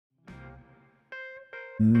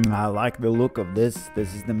I like the look of this.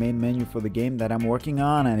 This is the main menu for the game that I'm working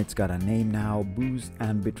on, and it's got a name now, Boost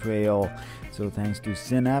and Betrayal. So thanks to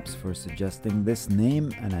Synapse for suggesting this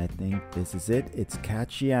name, and I think this is it. It's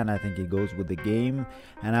catchy and I think it goes with the game.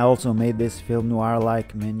 And I also made this film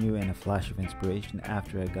noir-like menu in a flash of inspiration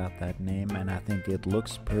after I got that name, and I think it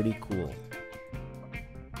looks pretty cool.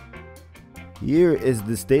 Here is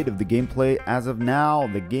the state of the gameplay as of now.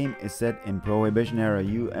 The game is set in Prohibition era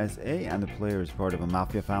USA, and the player is part of a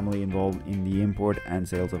mafia family involved in the import and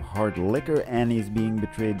sales of hard liquor, and he's being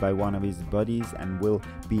betrayed by one of his buddies and will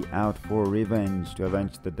be out for revenge to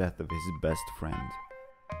avenge the death of his best friend.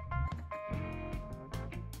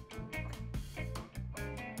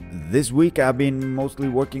 This week I've been mostly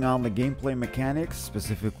working on the gameplay mechanics,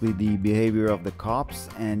 specifically the behavior of the cops,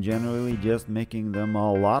 and generally just making them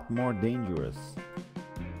a lot more dangerous.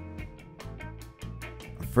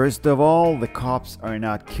 First of all, the cops are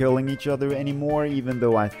not killing each other anymore, even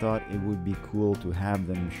though I thought it would be cool to have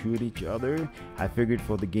them shoot each other. I figured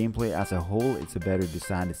for the gameplay as a whole, it's a better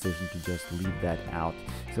design decision to just leave that out.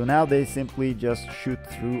 So now they simply just shoot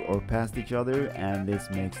through or past each other, and this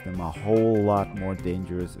makes them a whole lot more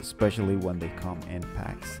dangerous, especially when they come in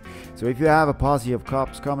packs. So if you have a posse of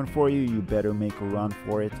cops coming for you, you better make a run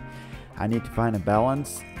for it. I need to find a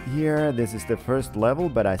balance here. This is the first level,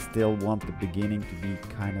 but I still want the beginning to be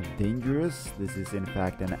kind of dangerous. This is in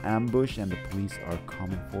fact an ambush, and the police are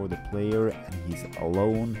coming for the player and he's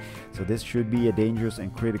alone. So this should be a dangerous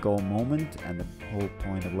and critical moment, and the whole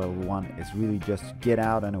point of level 1 is really just to get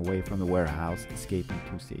out and away from the warehouse, escaping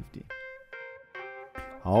to safety.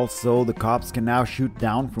 Also, the cops can now shoot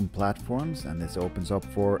down from platforms, and this opens up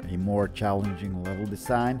for a more challenging level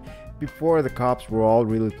design. Before, the cops were all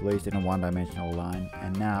really placed in a one-dimensional line,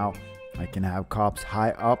 and now I can have cops high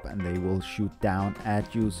up and they will shoot down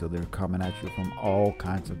at you, so they're coming at you from all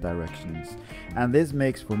kinds of directions. And this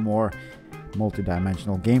makes for more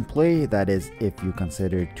multi-dimensional gameplay, that is if you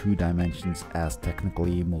consider 2 dimensions as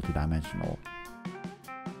technically multi-dimensional.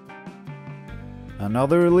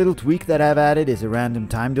 Another little tweak that I've added is a random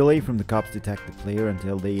time delay from the cops detect the player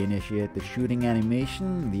until they initiate the shooting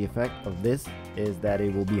animation. The effect of this is that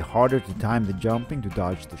it will be harder to time the jumping to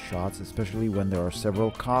dodge the shots, especially when there are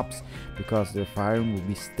several cops, because their firing will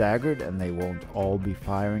be staggered and they won't all be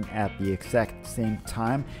firing at the exact same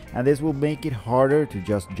time, and this will make it harder to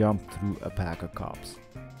just jump through a pack of cops.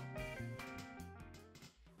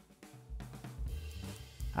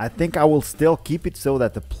 I think I will still keep it so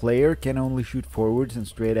that the player can only shoot forwards and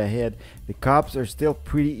straight ahead. The cops are still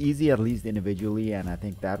pretty easy, at least individually, and I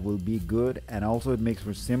think that will be good. And also it makes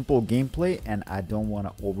for simple gameplay, and I don't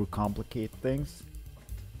want to overcomplicate things.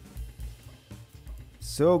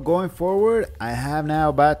 So going forward, I have now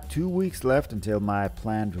about 2 weeks left until my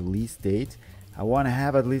planned release date. I want to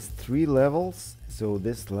have at least 3 levels. So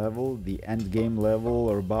this level, the end game level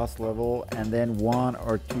or boss level, and then 1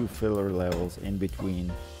 or 2 filler levels in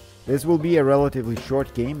between. This will be a relatively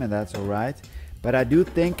short game, and that's alright, but I do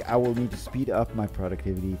think I will need to speed up my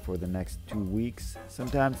productivity for the next 2 weeks.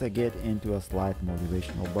 Sometimes I get into a slight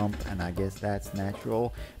motivational bump, and I guess that's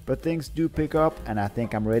natural, but things do pick up, and I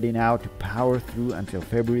think I'm ready now to power through until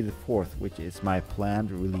February the 4th, which is my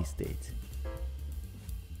planned release date.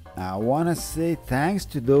 I want to say thanks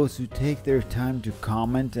to those who take their time to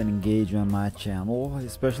comment and engage on my channel.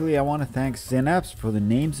 Especially I want to thank Synapse for the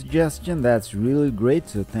name suggestion. That's really great,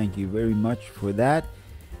 so thank you very much for that.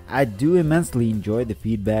 I do immensely enjoy the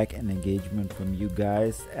feedback and engagement from you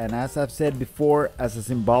guys, and as I've said before, as a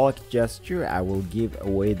symbolic gesture, I will give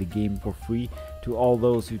away the game for free to all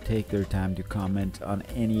those who take their time to comment on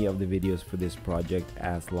any of the videos for this project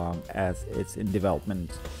as long as it's in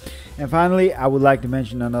development. And finally, I would like to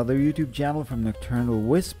mention another YouTube channel from Nocturnal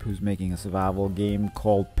Wisp, who's making a survival game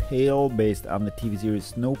called Pale based on the TV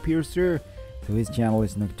series Snowpiercer. So his channel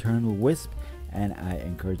is Nocturnal Wisp, and I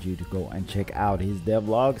encourage you to go and check out his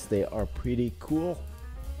devlogs. They are pretty cool.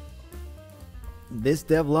 This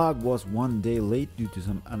devlog was 1 day late due to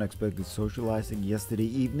some unexpected socializing yesterday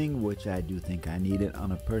evening, which I do think I needed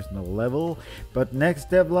on a personal level. But next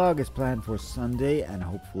devlog is planned for Sunday, and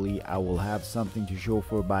hopefully I will have something to show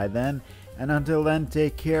for by then. And until then,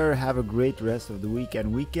 take care, have a great rest of the week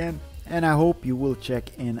and weekend, and I hope you will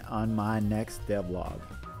check in on my next devlog.